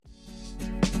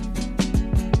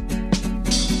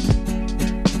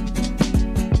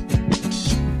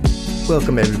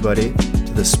Welcome everybody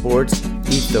to the Sports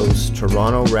Ethos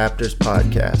Toronto Raptors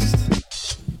podcast.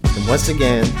 And once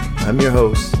again, I'm your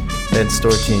host, Ben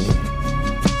Stortini.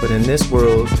 But in this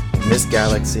world, in this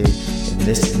galaxy, in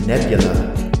this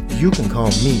nebula, you can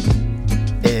call me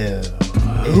El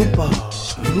Hoopa.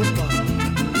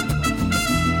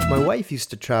 My wife used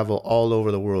to travel all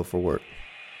over the world for work.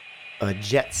 A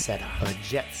jet setter.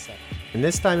 And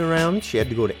this time around, she had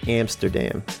to go to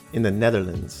Amster-DAMN in the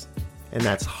Netherlands. And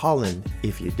that's Holland,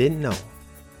 if you didn't know.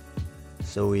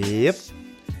 So yep,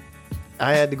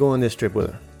 I had to go on this trip with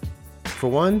her. For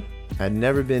one, I'd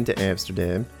never been to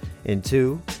Amsterdam. And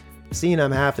two, seeing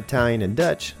I'm half Italian and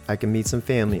Dutch, I can meet some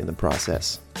family in the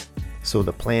process. So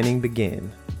the planning began.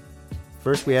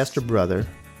 First we asked her brother,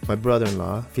 my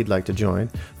brother-in-law, if he'd like to join,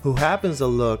 who happens to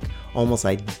look almost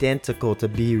identical to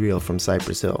B-Real from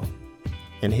Cypress Hill.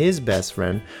 And his best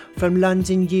friend from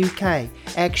London, UK.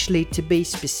 Actually, to be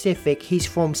specific, he's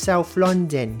from South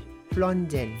London.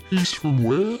 He's from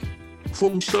where?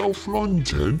 From South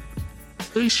London?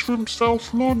 He's from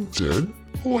South London?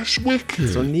 Oh, that's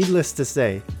wicked. So needless to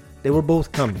say, they were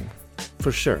both coming.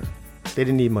 For sure. They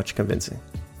didn't need much convincing.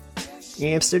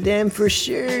 Amsterdam for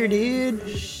sure, dude.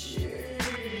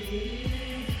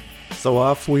 So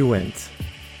off we went.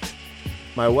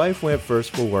 My wife went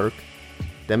first for work.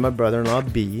 Then my brother-in-law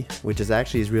B, which is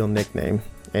actually his real nickname,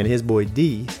 and his boy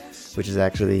D, which is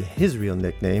actually his real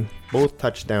nickname, both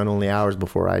touched down only hours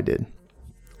before I did.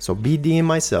 So BD and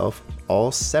myself,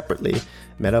 all separately,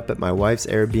 met up at my wife's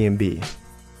Airbnb.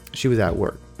 She was at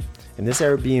work. And this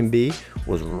Airbnb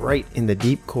was right in the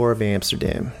deep core of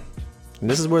Amsterdam. And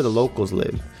this is where the locals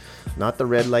live, not the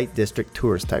red light district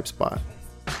tourist type spot.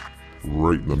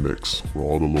 Right in the mix, where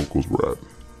all the locals were at.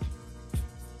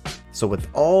 So with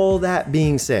all that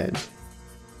being said,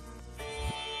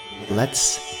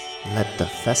 let's let the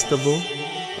festival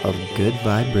of good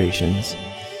vibrations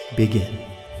begin.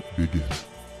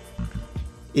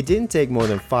 It didn't take more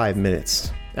than 5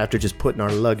 minutes after just putting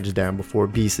our luggage down before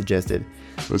B suggested,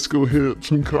 let's go hit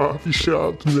some coffee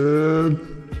shops, man.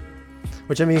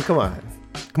 Which, I mean, come on,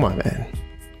 man.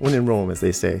 When in Rome, as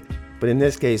they say. But in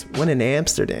this case, when in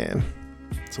Amsterdam.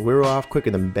 So we were off quicker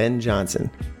than Ben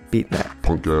Johnson, beating that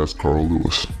punk ass Carl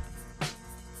Lewis.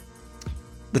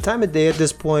 The time of day at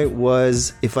this point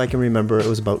was, if I can remember, it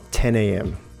was about 10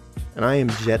 a.m. And I am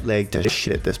jet lagged to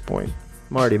shit at this point.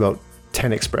 I'm already about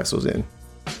 10 espressos in.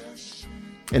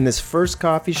 And this first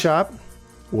coffee shop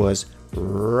was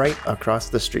right across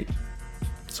the street.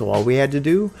 So all we had to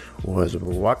do was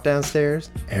walk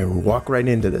downstairs and walk right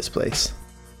into this place.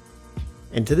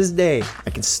 And to this day, I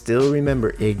can still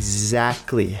remember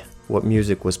exactly what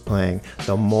music was playing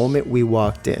the moment we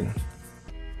walked in.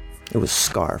 It was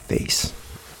Scarface.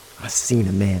 I seen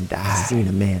a man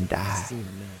die.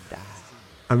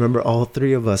 I remember all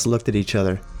three of us looked at each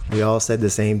other. We all said the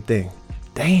same thing.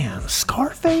 Damn,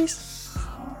 Scarface?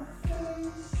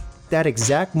 That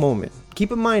exact moment.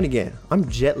 Keep in mind again, I'm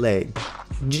jet lagged.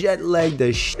 Jet lagged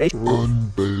the shit.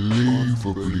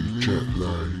 Unbelievably jet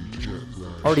lagged.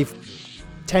 Already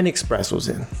 10 espressos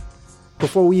in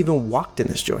before we even walked in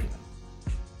this joint.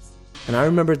 And I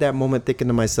remember that moment thinking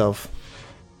to myself,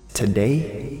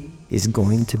 today is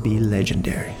going to be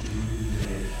legendary.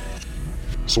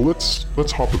 So let's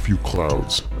hop a few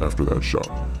clouds after that shot.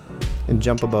 And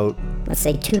jump about, let's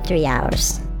say 2-3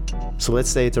 hours. So let's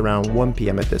say it's around 1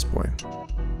 p.m. at this point.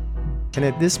 And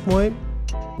at this point,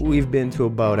 we've been to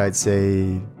about, I'd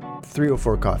say, 3 or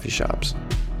 4 coffee shops.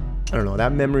 I don't know,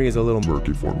 that memory is a little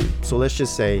murky for me. So let's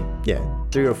just say,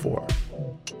 3 or 4.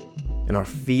 And our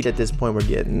feet at this point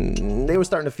they were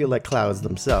starting to feel like clouds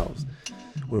themselves.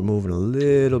 We were moving a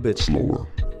little bit slower.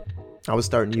 I was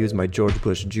starting to use my George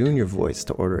Bush Jr. voice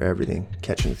to order everything,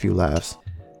 catching a few laughs.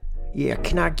 Yeah,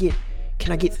 can I get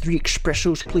 3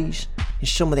 espressos, please? And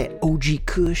some of that OG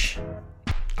Kush?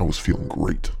 I was feeling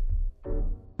great.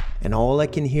 And all I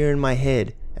can hear in my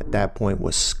head at that point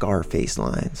was Scarface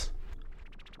lines.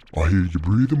 I hear you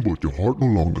breathing, but your heart no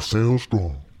longer sounds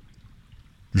strong.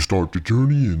 You start your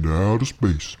journey into outer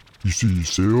space. You see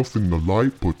yourself in the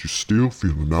light, but you're still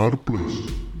feeling out of place.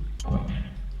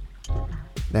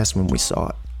 That's when we saw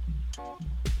it.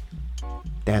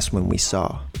 That's when we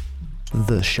saw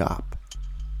the shop.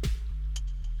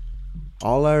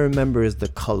 All I remember is the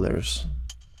colors.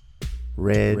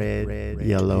 Red,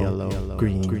 yellow,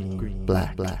 green,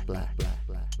 black.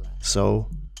 So,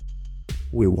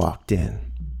 we walked in.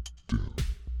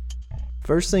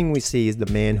 First thing we see is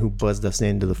the man who buzzed us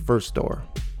into the first door,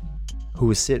 who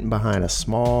was sitting behind a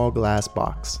small glass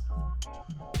box,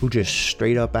 who just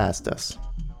straight up asked us,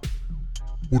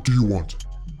 "What do you want?"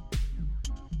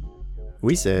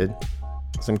 We said,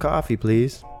 "Some coffee,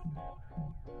 please."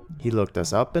 He looked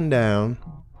us up and down,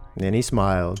 and then he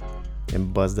smiled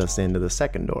and buzzed us into the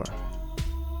second door.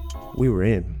 We were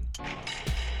in.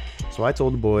 So I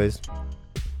told the boys,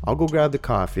 I'll go grab the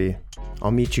coffee.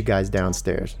 I'll meet you guys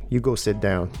downstairs. You go sit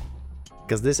down.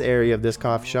 Because this area of this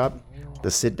coffee shop,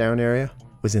 the sit down area,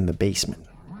 was in the basement.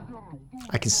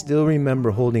 I can still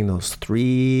remember holding those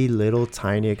 3 little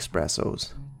tiny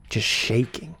espressos, just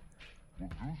shaking.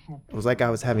 It was like I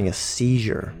was having a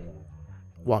seizure,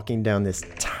 walking down this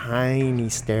tiny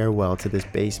stairwell to this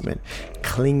basement,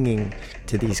 clinging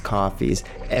to these coffees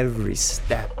every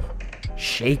step,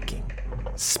 shaking,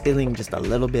 spilling just a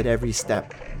little bit every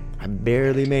step. I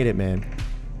barely made it, man,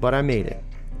 but I made it.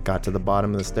 Got to the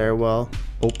bottom of the stairwell,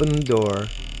 opened the door,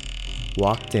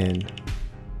 walked in,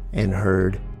 and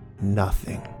heard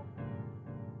nothing.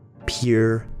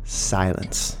 Pure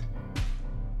silence.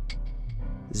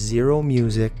 Zero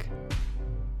music,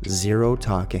 zero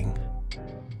talking,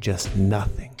 just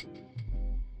nothing.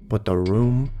 But the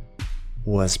room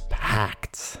was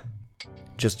packed.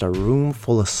 Just a room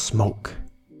full of smoke.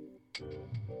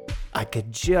 I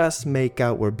could just make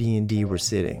out where B and D were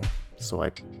sitting, so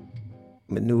I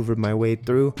maneuvered my way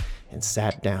through and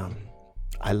sat down.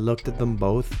 I looked at them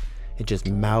both and just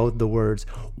mouthed the words,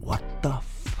 "What the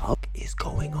fuck is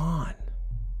going on?"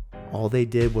 All they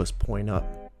did was point up.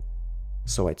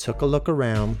 So I took a look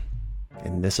around,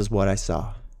 and this is what I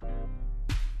saw.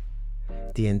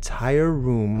 The entire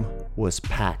room was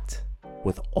packed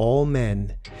with all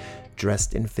men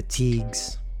dressed in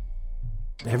fatigues.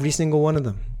 Every single one of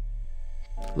them.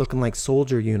 Looking like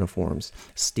soldier uniforms,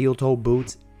 steel-toe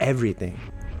boots, everything.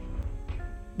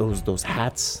 Those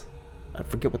hats, I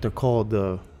forget what they're called,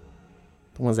 the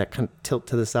ones that kind of tilt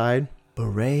to the side.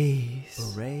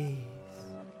 Berets.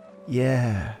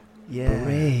 Yeah.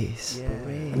 Berets.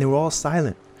 And they were all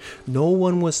silent. No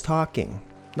one was talking.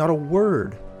 Not a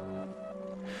word.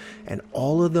 And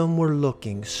all of them were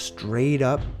looking straight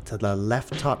up to the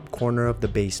left top corner of the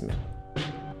basement.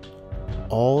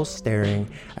 All staring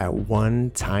at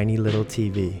one tiny little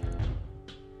TV.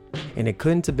 And it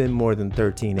couldn't have been more than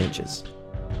 13 inches.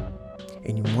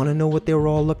 And you want to know what they were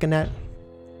all looking at?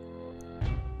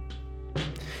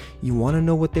 You want to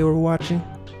know what they were watching?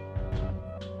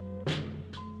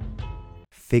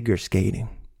 Figure skating.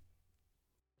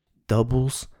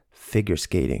 Doubles figure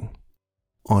skating.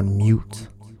 On mute.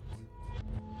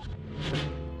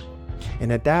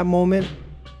 And at that moment,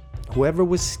 whoever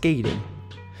was skating,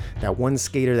 that one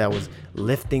skater that was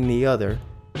lifting the other,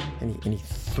 and he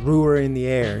threw her in the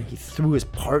air. He threw his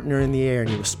partner in the air, and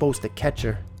he was supposed to catch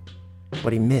her,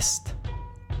 but he missed.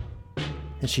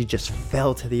 And she just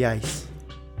fell to the ice.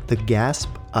 The gasp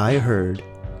I heard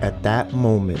at that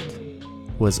moment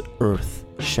was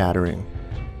earth-shattering.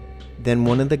 Then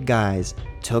one of the guys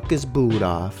took his boot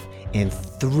off and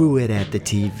threw it at the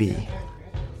TV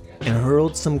and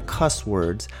hurled some cuss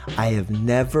words I have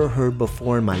never heard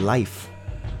before in my life.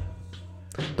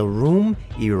 The room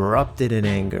erupted in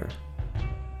anger,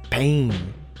 pain,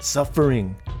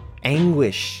 suffering,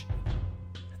 anguish.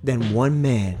 Then one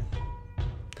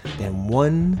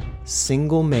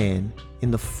single man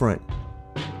in the front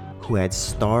who had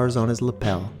stars on his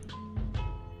lapel.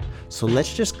 So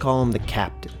let's just call him the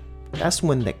captain. That's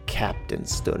when the captain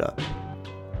stood up.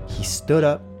 He stood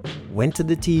up, went to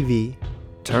the TV,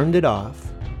 turned it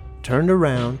off, turned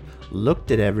around, looked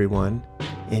at everyone,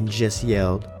 and just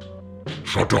yelled,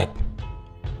 "Shut up!"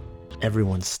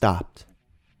 Everyone stopped.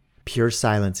 Pure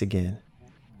silence again.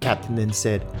 Captain then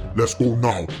said, "Let's go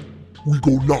now. We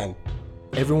go now."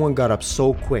 Everyone got up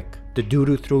so quick. The dude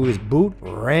who threw his boot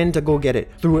ran to go get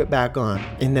it, threw it back on,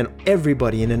 and then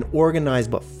everybody in an organized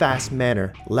but fast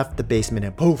manner left the basement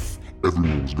and poof,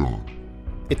 Everyone's gone.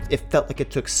 It felt like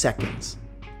it took seconds,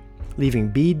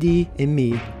 leaving BD and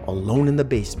me alone in the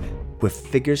basement with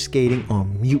figure skating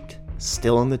on mute,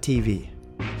 still on the TV,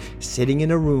 sitting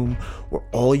in a room where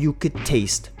all you could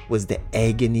taste was the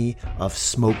agony of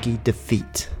smoky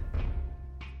defeat.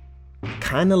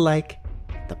 Kinda like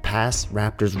the past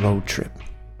Raptors road trip.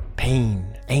 Pain,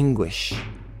 anguish,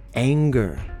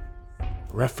 anger,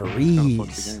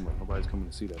 referees,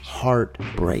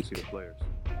 heartbreak.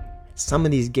 Some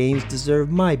of these games deserve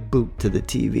my boot to the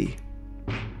TV.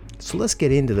 So let's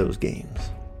get into those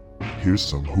games. Here's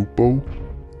some Hoopo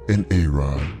and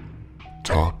A-Rod.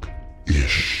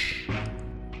 Talk-ish.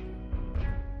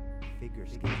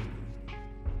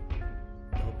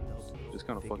 This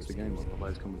kind of fucks the game up.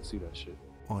 Nobody's coming to see that shit.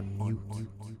 On mute.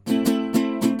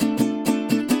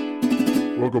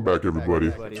 Welcome back, everybody,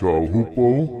 to our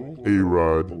Hoopo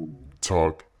A-Rod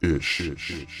talk ish.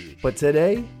 But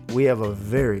today, we have a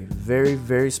very, very,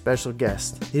 very special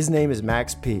guest. His name is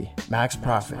Max P. Max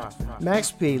Profit.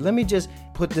 Max P, let me just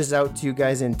put this out to you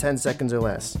guys in 10 seconds or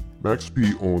less. Max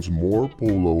P owns more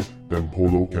polo than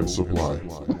polo can supply.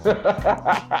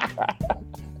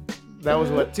 That was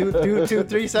what,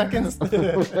 3 seconds?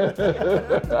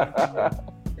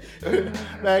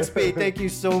 Max P, thank you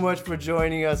so much for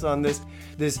joining us on this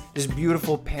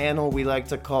beautiful panel we like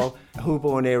to call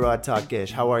Hoopo and A-Rod Talk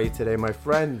Ish. How are you today, my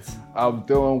friends? I'm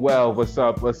doing well. What's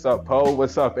up, Po?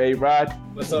 What's up, A-Rod?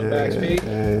 What's up, Max P?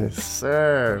 Yes,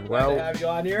 sir. Glad to have you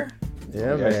on here.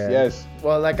 Yeah, yes, man. Yes.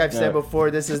 Well, like I've said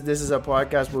before, this is a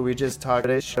podcast where we just talk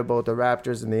about the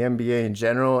Raptors and the NBA in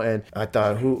general. And I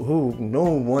thought, who, no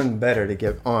one better to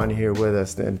get on here with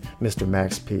us than Mr.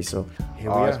 Max P. So here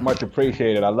we are. It's much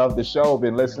appreciated. I love the show.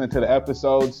 Been listening to the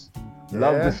episodes.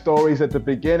 Love the stories at the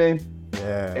beginning.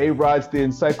 Yeah. A-Rod's the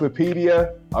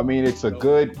encyclopedia. I mean, it's a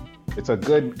good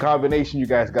combination you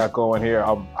guys got going here.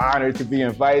 I'm honored to be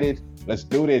invited. Let's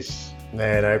do this.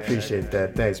 Man, I appreciate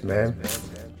that. Thanks, man.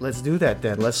 Let's do that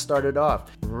then. Let's start it off.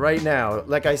 Right now,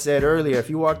 like I said earlier, if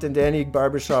you walked into any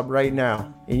barbershop right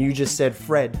now and you just said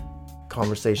Fred,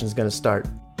 conversation's gonna start.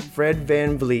 Fred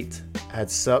VanVleet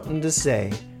had something to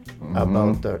say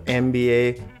about the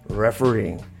NBA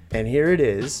refereeing. And here it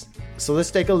is. So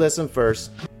let's take a listen first,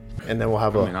 and then we'll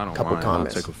have a couple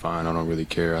comments. I'll take a fine. I don't really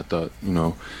care. I thought,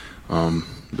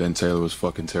 Ben Taylor was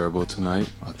fucking terrible tonight.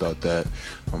 I thought that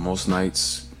on most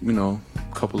nights, a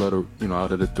couple of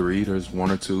out of the three, there's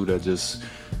one or two that just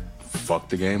fucked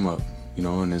the game up,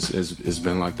 and it's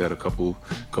been like that a couple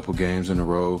games in a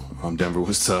row. Denver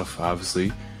was tough,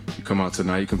 obviously. You come out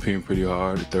tonight, you're competing pretty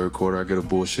hard. The third quarter, I get a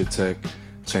bullshit tech,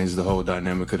 changes the whole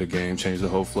dynamic of the game, changes the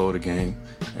whole flow of the game.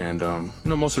 And,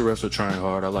 most of the refs are trying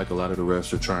hard. I like a lot of the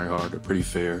refs are trying hard. They're pretty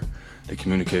fair. They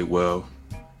communicate well.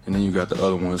 And then you got the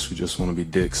other ones who just want to be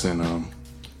dicks and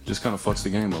just kind of fucks the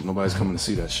game up. Nobody's coming to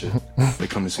see that shit. They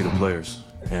come to see the players.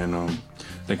 And I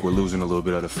think we're losing a little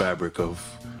bit of the fabric of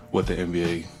what the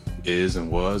NBA is and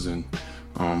was. And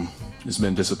it's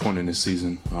been disappointing this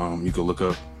season. You can look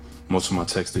up, most of my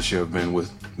texts this year have been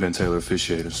with Ben Taylor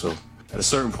officiating. So at a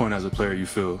certain point as a player, you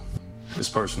feel it's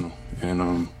personal.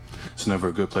 And it's never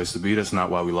a good place to be. That's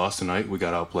not why we lost tonight. We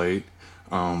got outplayed.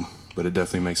 But it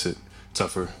definitely makes it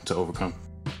tougher to overcome.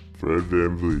 Fred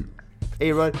VanVleet.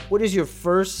 Hey, Rod, what is your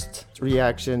first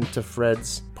reaction to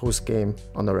Fred's post-game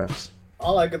on the refs?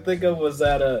 All I could think of was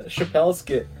that Chappelle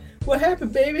skit. What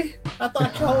happened, baby? I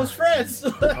thought y'all was friends.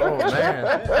 Oh,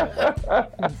 man.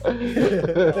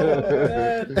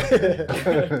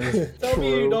 Tell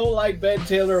me you don't like Ben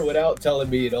Taylor without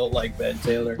telling me you don't like Ben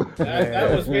Taylor.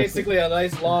 That was basically a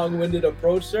nice long-winded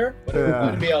approach, sir. But it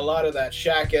reminded me a lot of that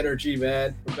Shaq energy,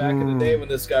 man. From back in the day when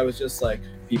this guy was just like,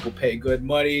 people pay good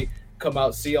money, come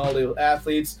out, see all the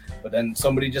athletes, but then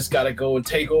somebody just got to go and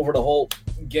take over the whole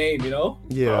game,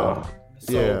 Yeah.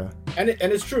 And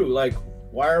it's true. Like,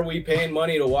 why are we paying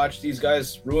money to watch these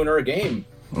guys ruin our game?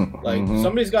 Like,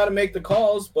 somebody's got to make the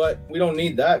calls, but we don't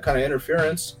need that kind of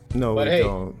interference. No, but we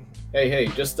don't. Hey,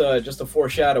 just a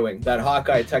foreshadowing. That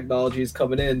Hawkeye technology is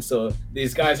coming in, so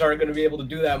these guys aren't going to be able to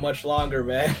do that much longer,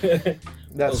 man.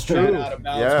 That's true. Out of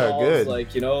bounds calls, good.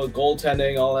 Like,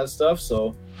 goaltending, all that stuff.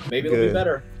 So maybe it'll be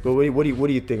better. But what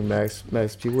do you think, Max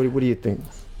P? What do you think?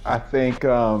 I think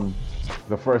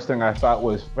the first thing I thought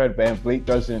was Fred VanVleet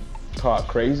doesn't talk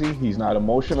crazy. He's not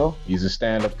emotional. He's a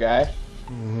stand-up guy.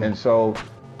 And so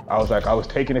I was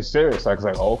taking it serious. I was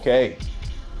like, okay,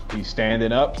 he's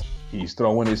standing up. He's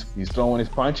throwing his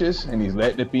punches, and he's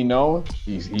letting it be known.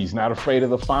 He's not afraid of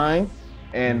the fine.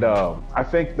 And I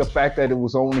think the fact that it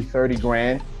was only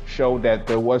 $30,000 showed that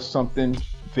there was something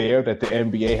there that the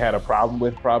NBA had a problem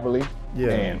with, probably. Yeah.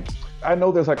 And I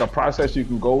know there's like a process you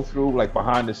can go through, like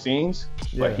behind the scenes,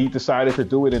 but he decided to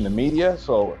do it in the media.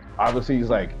 So obviously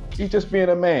he's just being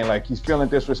a man. Like, he's feeling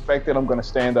disrespected. I'm going to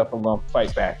stand up. I'm going to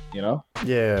fight back,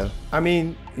 Yeah. I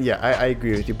mean, I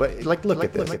agree with you. But look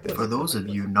at this. For those of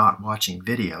you not watching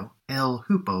video, El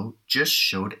Hoopo just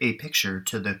showed a picture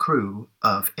to the crew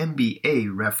of NBA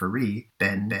referee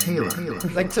Ben Taylor.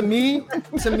 Like, to me,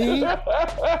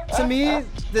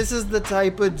 this is the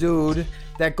type of dude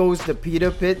that goes to Peter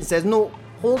Pitt and says, no,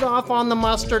 hold off on the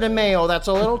mustard and mayo. That's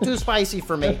a little too spicy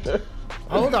for me.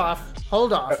 Hold off.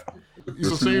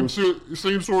 He's the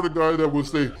same sort of guy that would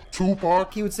say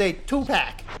Tupac. He would say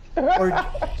Tupac.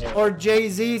 Or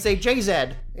Jay-Z say Jay-Z.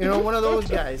 You know, one of those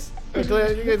guys.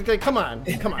 Like, come on.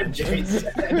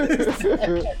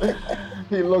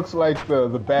 He looks like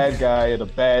the bad guy in a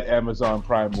bad Amazon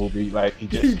Prime movie. Like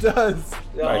he does.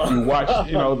 Like you watch,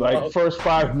 you know, like first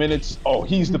 5 minutes. Oh,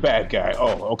 he's the bad guy.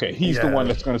 Oh, okay, he's the one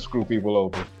that's gonna screw people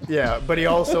over. Yeah, but he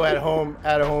also at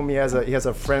home he has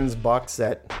a Friends box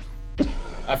set.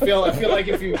 I feel like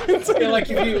if you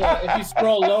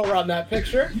scroll lower on that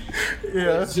picture,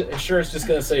 it's just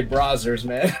gonna say Brazzers,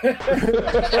 man.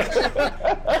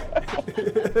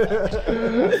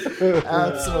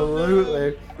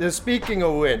 Absolutely. Speaking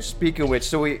of which,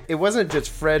 so it wasn't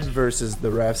just Fred versus the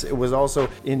refs. It was also,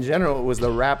 in general, it was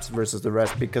the Raps versus the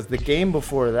refs, because the game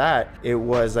before that,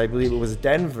 I believe it was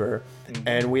Denver,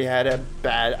 and we had a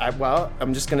bad.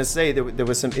 I'm just gonna say there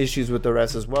was some issues with the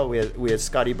refs as well. We had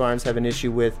Scotty Barnes have an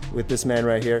issue with this man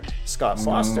right here, Scott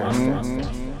Foster.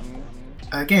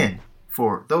 Again,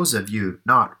 for those of you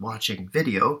not watching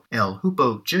video, El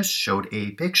Hoopo just showed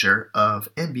a picture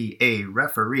of NBA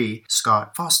referee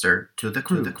Scott Foster to the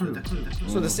crew.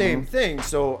 So the same thing.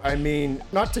 So, I mean,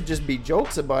 not to just be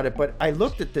jokes about it, but I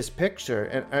looked at this picture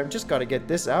and I've just got to get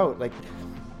this out. Like,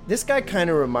 this guy kind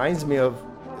of reminds me of,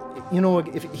 you know,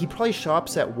 if he probably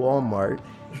shops at Walmart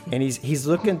and he's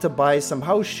looking to buy some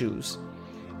house shoes,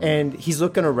 and he's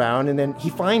looking around and then he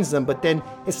finds them, but then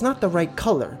it's not the right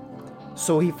color.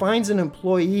 So he finds an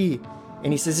employee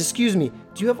and he says, "Excuse me,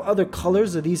 do you have other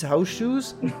colors of these house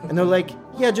shoes?" And they're like,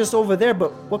 "Yeah, just over there,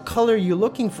 but what color are you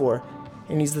looking for?"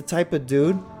 And he's the type of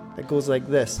dude that goes like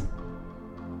this.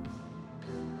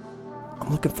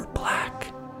 "I'm looking for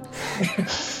black."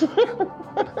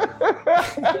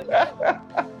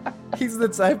 He's the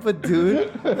type of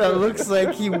dude that looks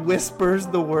like he whispers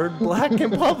the word black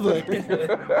in public.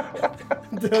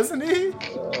 Doesn't he?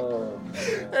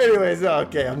 Anyways,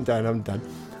 okay, I'm done. I'm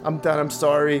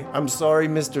sorry,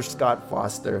 Mr. Scott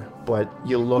Foster, but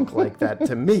you look like that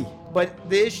to me. But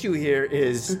the issue here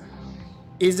is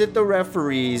it the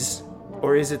referees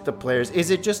or is it the players? Is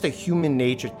it just a human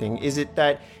nature thing? Is it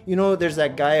that, you know, there's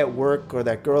that guy at work or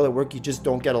that girl at work you just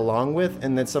don't get along with,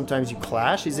 and then sometimes you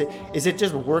clash? Is it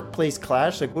just workplace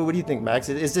clash? Like, what do you think, Max?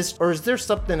 Is there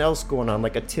something else going on,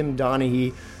 like a Tim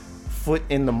Donaghy foot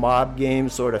in the mob game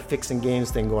sort of fixing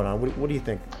games thing going on? What do you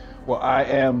think? Well, I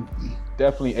am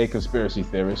definitely a conspiracy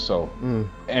theorist.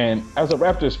 And as a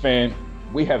Raptors fan,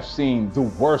 we have seen the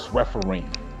worst refereeing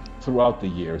throughout the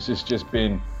years. It's just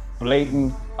been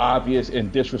blatant, obvious,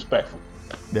 and disrespectful.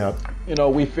 Yeah. You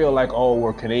know, we feel like, oh,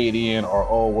 we're Canadian, or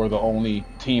oh, we're the only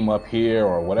team up here,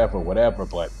 or whatever.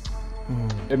 But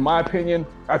in my opinion,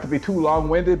 not to be too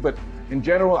long-winded, but in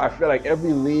general, I feel like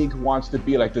every league wants to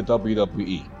be like the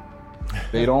WWE.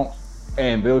 They don't,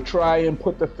 and they'll try and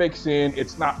put the fix in.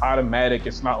 It's not automatic.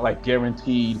 It's not like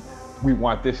guaranteed. We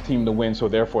want this team to win, so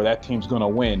therefore that team's gonna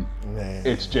win. Man.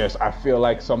 It's just, I feel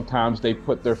like sometimes they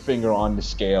put their finger on the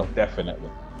scale,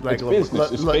 definitely. Like it's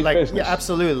business. It's big business. Yeah,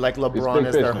 absolutely. Like LeBron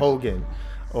is their Hogan,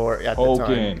 or at the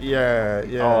time. Yeah.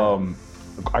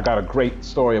 I got a great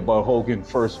story about Hogan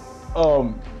first.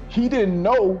 He didn't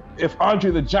know if Andre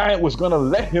the Giant was gonna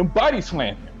let him body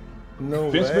slam him.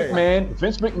 No Vince way.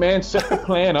 Vince McMahon set the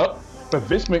plan up, but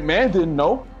Vince McMahon didn't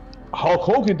know. Hulk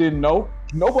Hogan didn't know.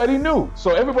 Nobody knew.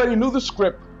 So everybody knew the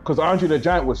script because Andre the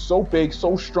Giant was so big,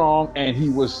 so strong, and he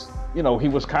was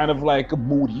kind of like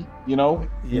moody, you know?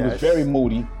 He was very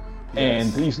moody.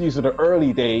 Yes. And these are the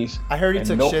early days. I heard he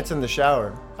took shits in the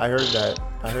shower. I heard that.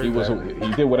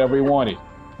 He did whatever he wanted.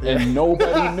 And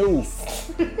nobody knew.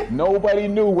 Nobody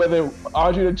knew whether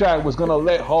Andre the Giant was gonna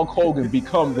let Hulk Hogan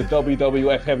become the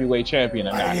WWF Heavyweight Champion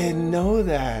or not. I didn't know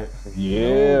that.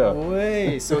 Yeah. No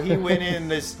way. So he went in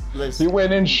He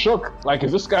went in shook. Like,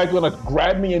 is this guy gonna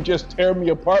grab me and just tear me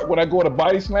apart when I go to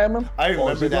body slam him? I remember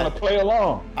or is he that. gonna play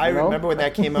along? I remember when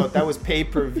that came out. That was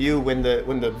pay-per-view when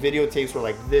the videotapes were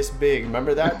like this big.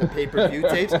 Remember that? The pay-per-view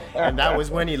tapes? And that was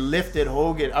when he lifted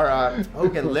Hogan, or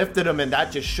Hogan lifted him, and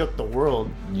that just shook the world.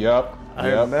 Yep. I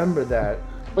remember that.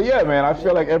 But yeah, man, I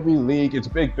feel like every league, it's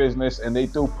big business, and they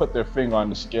do put their finger on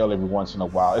the scale every once in a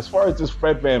while. As far as this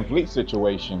Fred VanVleet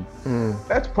situation,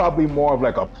 that's probably more of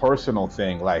like a personal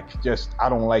thing. Like, just, I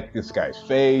don't like this guy's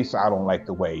face. I don't like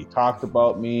the way he talked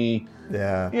about me.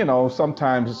 Yeah. You know,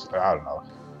 sometimes, I don't know.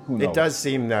 Who knows? It does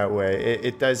seem that way.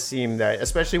 It does seem that,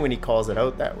 especially when he calls it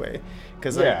out that way.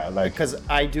 Because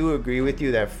I do agree with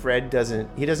you that Fred doesn't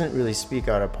really speak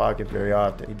out of pocket very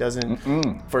often. He doesn't.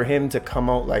 For him to come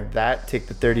out like that, take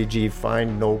the 30G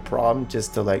fine, no problem,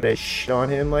 just to like shit on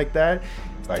him like that,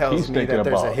 like, tells me that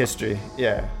there's a history.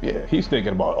 Yeah. Yeah, he's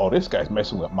thinking about, oh, this guy's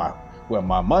messing with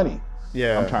my money.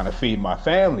 Yeah. I'm trying to feed my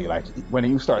family. Like, when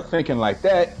you start thinking like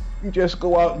that, you just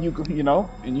go out and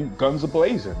and you guns a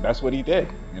blazing. That's what he did.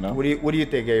 What do you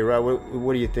think, A-Rod?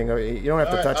 What do you think? You don't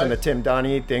have to touch on the Tim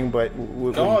Donaghy thing, but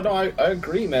I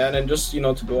agree, man. And just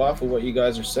to go off of what you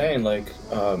guys are saying,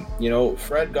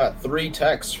 Fred got 3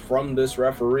 texts from this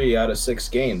referee out of 6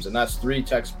 games, and that's 3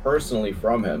 texts personally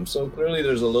from him. So clearly,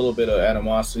 there's a little bit of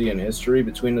animosity and history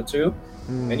between the two,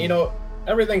 and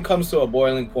everything comes to a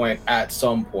boiling point at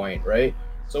some point, right?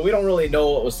 So we don't really know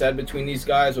what was said between these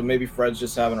guys, but maybe Fred's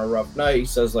just having a rough night. He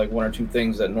says 1 or 2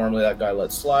 things that normally that guy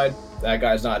lets slide. That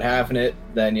guy's not having it.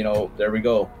 Then, there we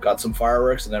go. Got some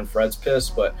fireworks, and then Fred's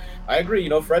pissed. But I agree,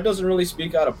 Fred doesn't really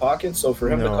speak out of pocket. So for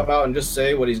him to come out and just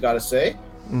say what he's got to say,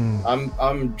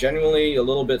 I'm genuinely a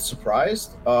little bit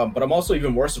surprised. But I'm also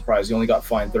even more surprised he only got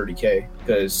fined $30K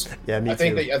because I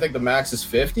think the max is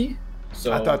 50.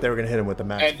 So I thought they were going to hit him with the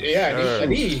max.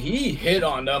 And he hit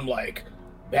on them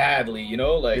badly,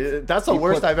 that's the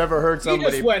worst I've ever heard somebody.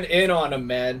 He just went in on him,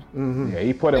 man. Mm-hmm. Yeah,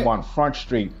 he put him on Front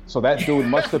Street. So that dude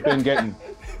must have been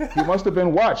he must have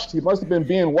been watched. He must have been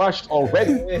being watched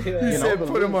already. He said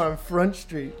put him on Front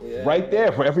Street. Yeah. Right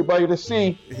there for everybody to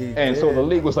see. So the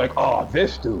league was like, oh,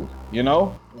 this dude,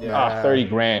 Yeah. 30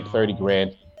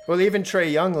 grand. Well, even Trae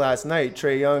Young last night.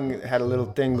 Trae Young had a little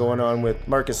thing going on with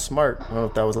Marcus Smart. I don't know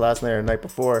if that was last night or the night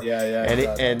before. Yeah.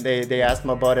 And they asked him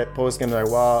about it post-game. They're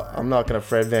like, well, I'm not going to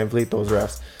Fred VanVleet those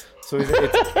refs. So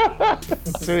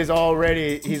he's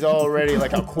already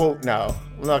like a quote now.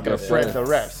 I'm not going to Fred the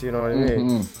refs. You know what I mean?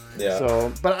 Mm-hmm. Yeah.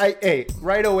 So, but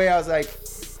right away I was like,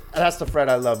 that's the Fred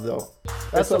I love, though.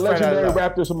 That's a legendary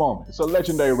Raptors moment. It's a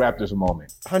legendary Raptors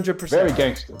moment. 100%. Very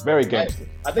gangster. Very gangster.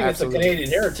 I think it's a Canadian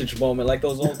heritage moment, like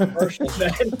those old commercials,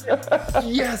 man.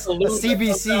 Yes, a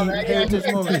CBC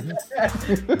heritage moment.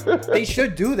 They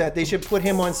should do that. They should put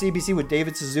him on CBC with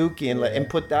David Suzuki and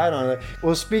put that on it.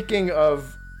 Well, speaking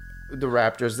of the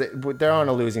Raptors, they're on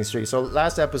a losing streak. So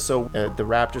last episode, the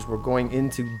Raptors were going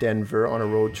into Denver on a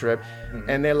road trip,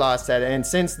 and they lost that. And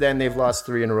since then, they've lost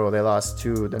 3 in a row. They lost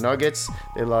to the Nuggets,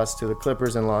 they lost to the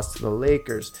Clippers, and lost to the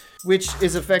Lakers, which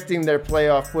is affecting their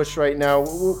playoff push right now.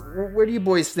 Where do you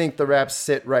boys think the Raps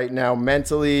sit right now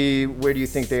mentally? Where do you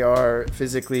think they are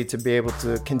physically to be able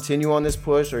to continue on this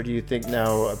push, or do you think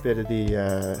now a bit of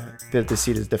the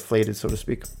seat is deflated, so to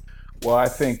speak? Well, I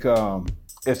think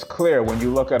it's clear when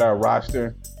you look at our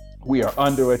roster, we are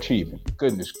underachieving.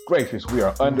 Goodness gracious, we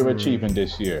are underachieving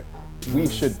this year. We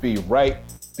should be right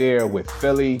there with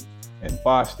Philly and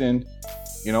Boston,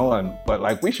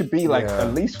 but we should be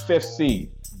at least 5th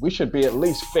seed. We should be at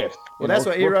least 5th. Well, that's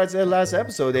what A-Rod said last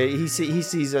episode. He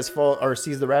sees us fall, or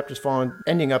sees the Raptors falling,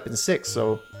 ending up in 6th.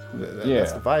 So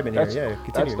that's the vibe in here.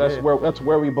 Continue. That's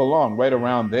where we belong, right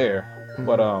around there.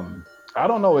 But I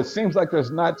don't know. It seems like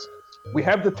we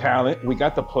have the talent, we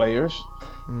got the players.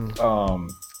 I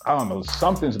don't know,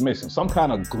 something's missing, some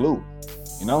kind of glue.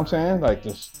 You know what I'm saying? Like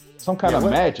there's some kind of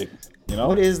magic.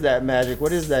 What is that magic?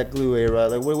 What is that glue,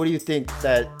 A-Rod? Like, what do you think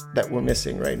that we're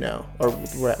missing right now? Or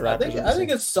I think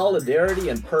it's solidarity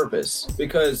and purpose.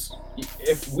 Because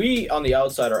if we on the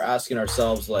outside are asking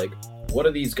ourselves, what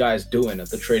are these guys doing at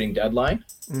the trading deadline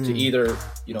to either,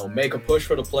 make a push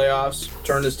for the playoffs,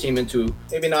 turn this team into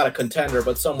maybe not a contender,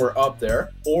 but somewhere up there,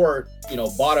 or,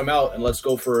 bottom out and let's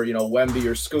go for, Wemby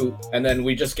or Scoot. And then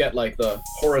we just get the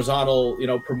horizontal,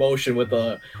 promotion with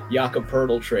the Jakob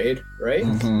Poeltl trade, right?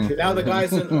 Mm-hmm. Now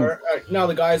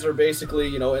the guys are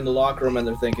basically, in the locker room and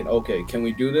they're thinking, okay, can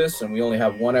we do this? And we only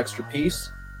have one extra piece.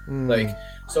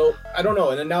 So I don't know.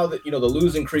 And then now that, the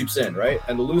losing creeps in, right?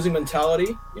 And the losing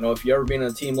mentality, if you ever been in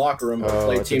a team locker room or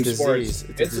play team sports,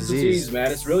 it's a disease,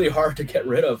 man. It's really hard to get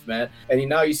rid of, man. And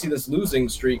now you see this losing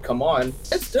streak come on.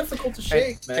 It's difficult to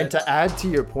shake, man. And to add to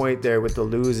your point there with the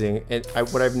losing,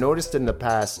 what I've noticed in the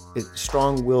past is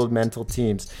strong-willed mental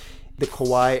teams. The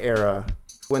Kawhi era,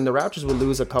 when the Raptors would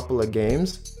lose a couple of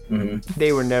games,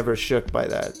 they were never shook by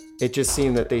that. It just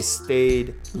seemed that they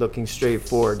stayed looking straight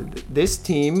forward. This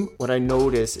team, what I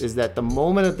notice is that the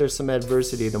moment that there's some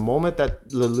adversity, the moment that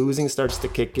the losing starts to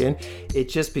kick in, it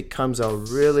just becomes a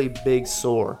really big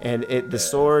sore. And the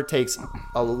sore takes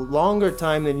a longer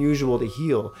time than usual to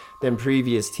heal than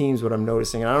previous teams, what I'm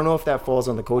noticing. And I don't know if that falls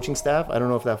on the coaching staff. I don't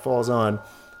know if that falls on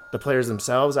the players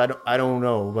themselves. I don't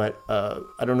know, but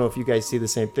I don't know if you guys see the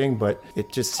same thing, but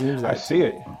it just seems like I see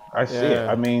it.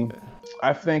 I mean,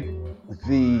 I think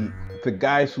the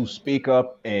guys who speak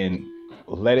up and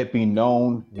let it be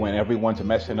known when everyone's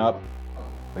messing up,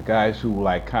 the guys who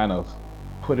kind of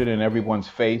put it in everyone's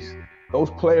face, those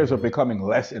players are becoming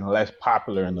less and less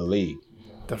popular in the league.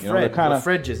 What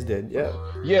Fred just did,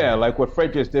 yeah, like what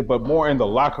Fred just did, but more in the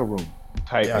locker room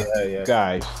type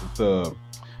guys.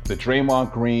 The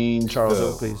Draymond Green, Charles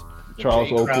Oakley's. Charles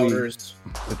Jay Oakley, Crowders,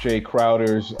 the Jay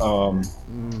Crowders,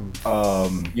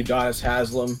 Udonis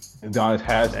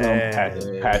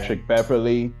Haslam, Patrick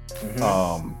Beverly,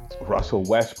 Russell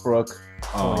Westbrook,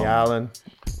 Tony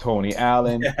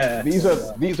Allen. Yeah. These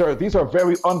are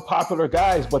very unpopular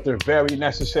guys, but they're very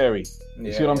necessary.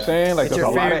 You see what I'm saying? Like, there's a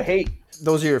lot of hate.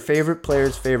 Those are your favorite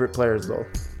players' though.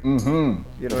 Mm-hmm.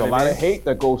 There's a lot of hate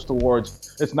that goes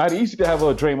towards. It's not easy to have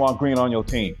a Draymond Green on your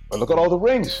team, but look at all the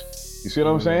rings. You see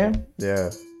what I'm saying? Yeah.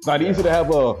 It's not easy to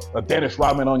have a Dennis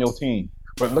Rodman on your team,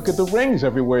 but look at the rings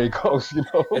everywhere he goes.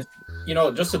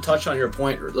 Just to touch on your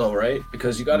point though, right?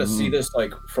 Because you got to see this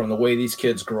like from the way these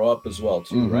kids grow up as well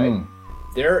too, right?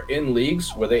 They're in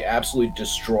leagues where they absolutely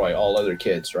destroy all other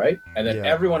kids, right? And then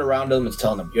everyone around them is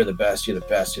telling them, "You're the best. You're the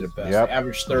best. You're the best." Yep. They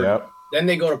average third. Yep. Then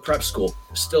they go to prep school,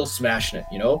 still smashing it.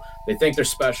 They think they're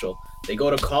special. They go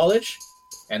to college,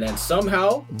 and then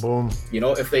somehow, boom.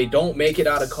 If they don't make it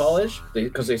out of college,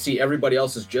 because they see everybody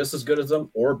else is just as good as them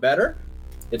or better,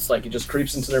 it's like it just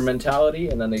creeps into their mentality,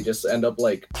 and then they just end up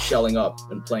like shelling up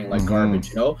and playing like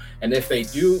garbage, And if they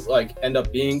do like end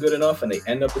up being good enough and they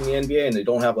end up in the NBA and they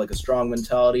don't have like a strong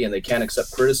mentality and they can't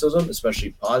accept criticism,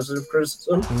 especially positive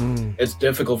criticism, it's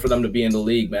difficult for them to be in the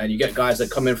league, man. You get guys that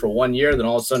come in for 1 year, then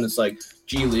all of a sudden it's like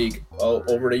G League,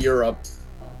 over to Europe.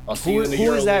 I'll see you in the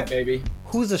Euro League, baby.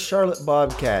 Who's the Charlotte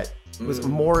Bobcat? It was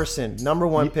Morrison, number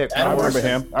 1 pick. I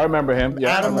remember him.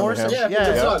 Yeah, Adam Morrison. Yeah.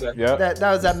 That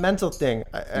was that mental thing.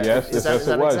 Is that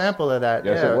an example of that?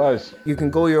 Yes, it was. You can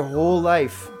go your whole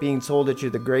life being told that you're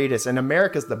the greatest, and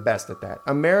America's the best at that.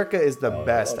 America is the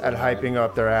best at hyping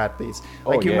up their athletes.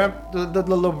 Like you remember the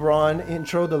LeBron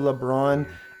intro, the LeBron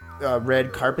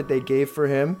red carpet they gave for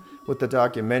him with the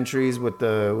documentaries, with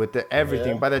the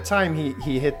everything. By the time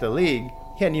he hit the league,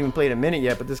 he hadn't even played a minute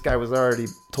yet, but this guy was already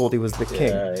told he was the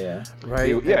king. Right?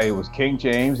 He was King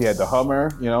James. He had the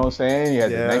Hummer, you know what I'm saying? He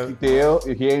had the Nike deal.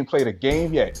 He ain't played a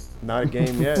game yet. Not a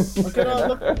game yet. Look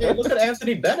at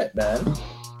Anthony Bennett, man.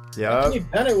 Yeah. Anthony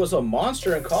Bennett was a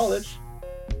monster in college.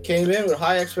 Came in with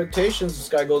high expectations. This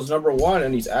guy goes number 1,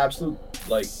 and he's absolute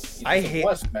I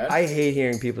hate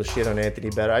hearing people shit on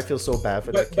Anthony Bennett. I feel so bad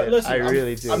for that kid. But listen, I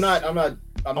really do. I'm not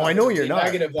I know you're not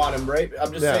negative on him, right?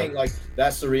 I'm just saying, like,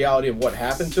 that's the reality of what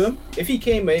happened to him. If he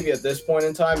came maybe at this point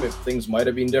in time, if things might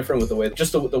have been different with the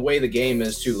way the game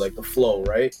is too, like the flow,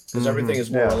 right? Because everything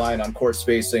is more reliant on court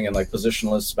spacing and like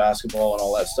positionless basketball and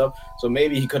all that stuff. So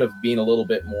maybe he could have been a little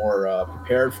bit more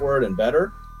prepared for it and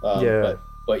better. But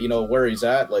where he's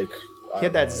at, like. He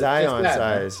had that Zion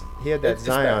size. He had that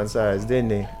Zion size,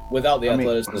 didn't he? Without the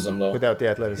athleticism, though. Without the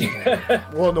athleticism.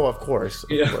 Well, no, of course.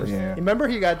 Yeah. Remember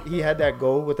he had that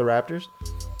goal with the Raptors?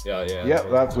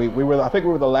 Yeah. We were. I think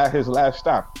we were his last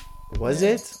stop. Was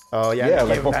it? Oh yeah. Yeah,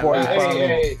 like before he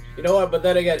hey, you know what? But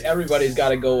then again, everybody's got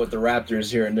to go with the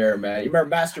Raptors here and there, man. You remember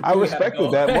Master P? I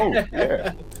respected that move.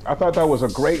 Yeah, I thought that was a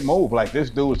great move. Like, this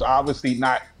dude is obviously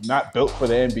not built for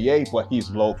the NBA, but he's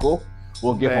local.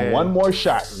 We'll give him one more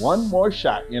shot,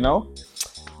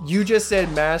 You just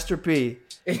said Master P.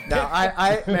 Now,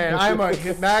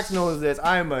 Max knows this.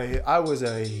 I was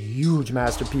a huge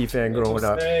Master P fan growing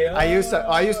up. I used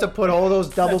to put all those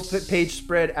double page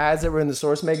spread ads that were in the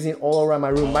Source magazine all around my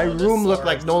room. My room looked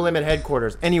like No Limit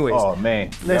headquarters. Anyways. Oh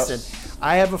man. Listen,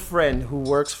 I have a friend who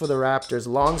works for the Raptors.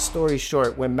 Long story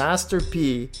short, when Master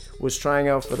P was trying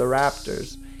out for the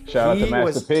Raptors, shout out to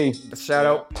Master P. Shout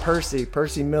out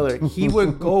Percy Miller. He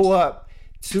would go up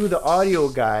to the audio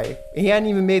guy. He hadn't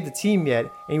even made the team yet,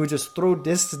 and he would just throw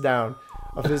discs down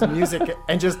of his music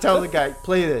and just tell the guy,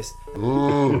 play this.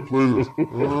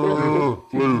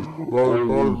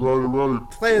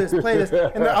 Play this.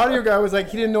 And the audio guy was like,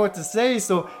 he didn't know what to say,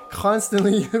 so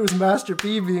constantly it was Master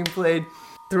P being played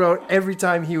throughout every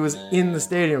time he was in the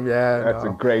stadium. That's a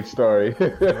great story.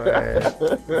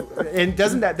 And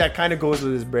doesn't that kind of goes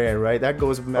with his brand, right? That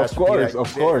goes with Master P.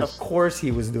 Of course. Of course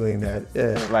he was doing that.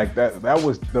 Yeah. Like that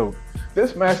was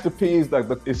this Master P is like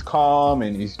is calm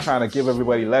and he's trying to give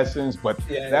everybody lessons, but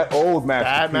that old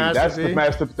Master P,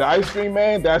 the ice cream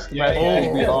man, that's the Master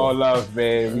P we all love,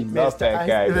 man. We love that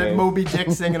guy, man. Moby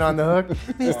Dick singing on the hook.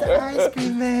 Mr. Ice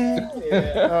Cream Man.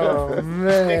 Yeah. Oh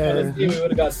man. We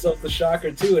would have got Silk the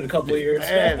Shocker too in a couple of years.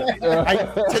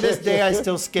 To this day, I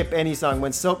still skip any song.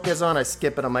 When Silk gets on, I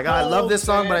skip it. I'm like, I love this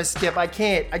song, but I skip. I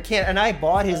can't. And I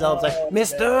bought his albums. Like,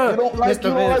 Mister. You don't like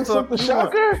Silk the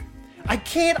Shocker? I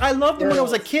can't. I loved him when I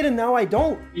was a kid, and now I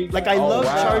don't. Like, I love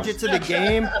Charge It to the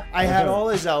Game. I had all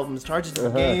his albums, Charge It to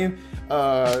the Game,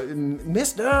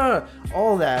 Mister,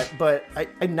 all that. But I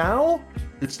now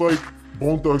it's like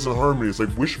Bone Thugs and Harmony. It's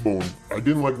like Wishbone. I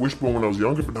didn't like Wishbone when I was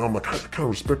younger, but now I'm like, I kind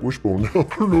of respect Wishbone now. I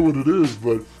don't know what it is,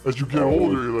 but as you get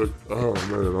older, you're like, oh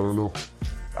man, I don't know.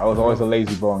 I was always a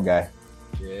lazy bone guy.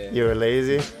 Yeah. You were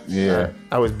lazy? Yeah.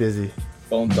 I was busy.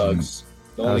 Bone Thugs.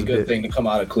 The only good thing to come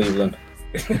out of Cleveland.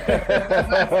 All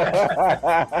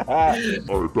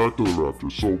right, back to the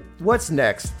Raptors. So, What's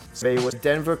next? Say with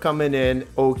Denver coming in,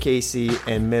 OKC,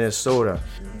 and Minnesota.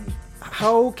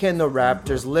 How can the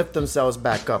Raptors lift themselves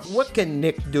back up? What can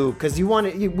Nick do? Because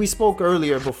we spoke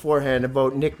earlier beforehand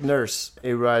about Nick Nurse,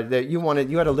 A-Rod, that you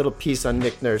had a little piece on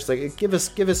Nick Nurse. Like, give us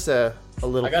a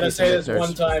little. I gotta piece say of this Nick Nurse.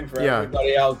 one time for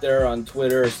everybody out there on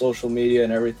Twitter, social media,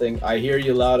 and everything. I hear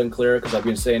you loud and clear because I've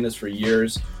been saying this for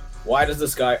years. Why does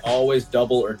this guy always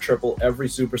double or triple every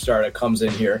superstar that comes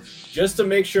in here just to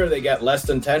make sure they get less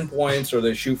than 10 points or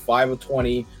they shoot 5 of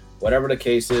 20, whatever the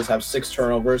case is, have 6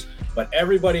 turnovers, but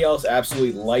everybody else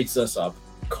absolutely lights us up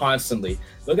constantly.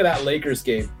 Look at that Lakers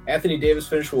game. Anthony Davis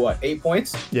finished with 8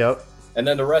 points? Yep. And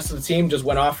then the rest of the team just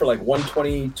went off for like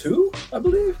 122, I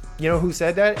believe. You know who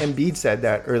said that? Embiid said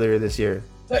that earlier this year.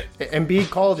 Embiid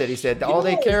called it. He said all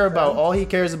he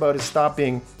cares about is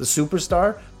stopping the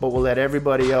superstar, but we'll let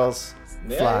everybody else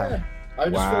fly. I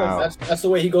just feel like that's the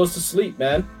way he goes to sleep,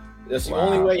 man. That's the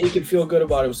only way he can feel good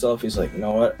about himself. He's like, you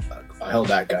know what? I held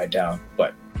that guy down,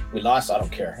 but we lost. I don't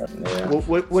care. Yeah.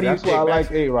 What do you That's think? why I like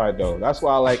A-Rod, though. That's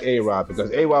why I like A-Rod,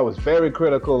 because A-Rod was very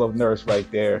critical of Nurse right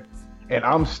there. And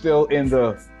I'm still in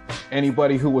the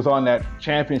anybody who was on that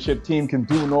championship team can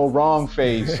do no wrong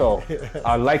phase. So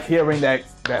I like hearing that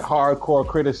hardcore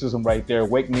criticism right there.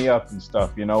 Wake me up and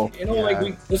stuff, you know?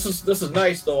 Like this is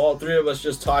nice though. All three of us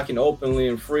just talking openly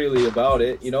and freely about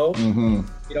it, you know? Mm-hmm.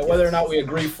 You know, whether or not we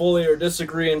agree fully or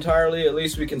disagree entirely, at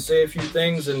least we can say a few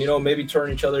things and, you know, maybe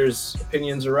turn each other's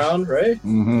opinions around, right?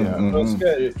 Mm-hmm. Yeah, that's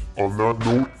good. on that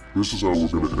note, this is how we're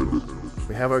going to end it.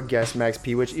 We have our guest, Max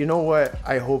P, which, you know what?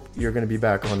 I hope you're going to be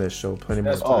back on this show plenty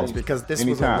more times because this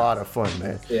was a lot of fun,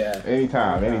 man. Yeah.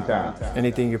 Anytime.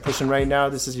 Anything you're pushing right now,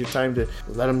 this is your time to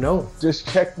let them know. Just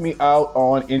check me out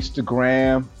on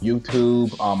Instagram,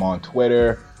 YouTube, I'm on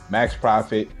Twitter, Max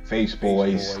Profit, Face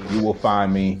Boys. You will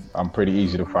find me. I'm pretty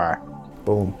easy to find.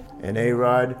 Boom. And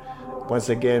A-Rod, once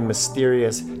again,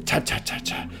 mysterious.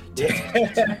 Cha-cha-cha-cha.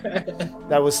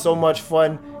 That was so much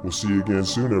fun. We'll see you again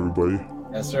soon, everybody.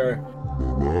 Yes, sir.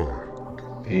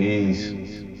 Bye. Peace.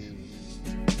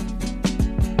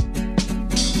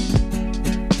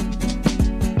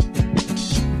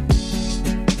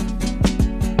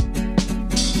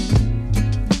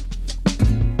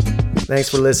 Thanks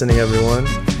for listening, everyone.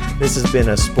 This has been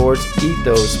a Sports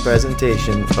Ethos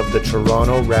presentation of the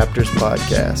Toronto Raptors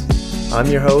podcast. I'm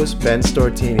your host, Ben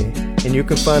Stortini, and you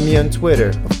can find me on Twitter,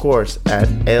 of course, at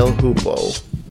El Hupo.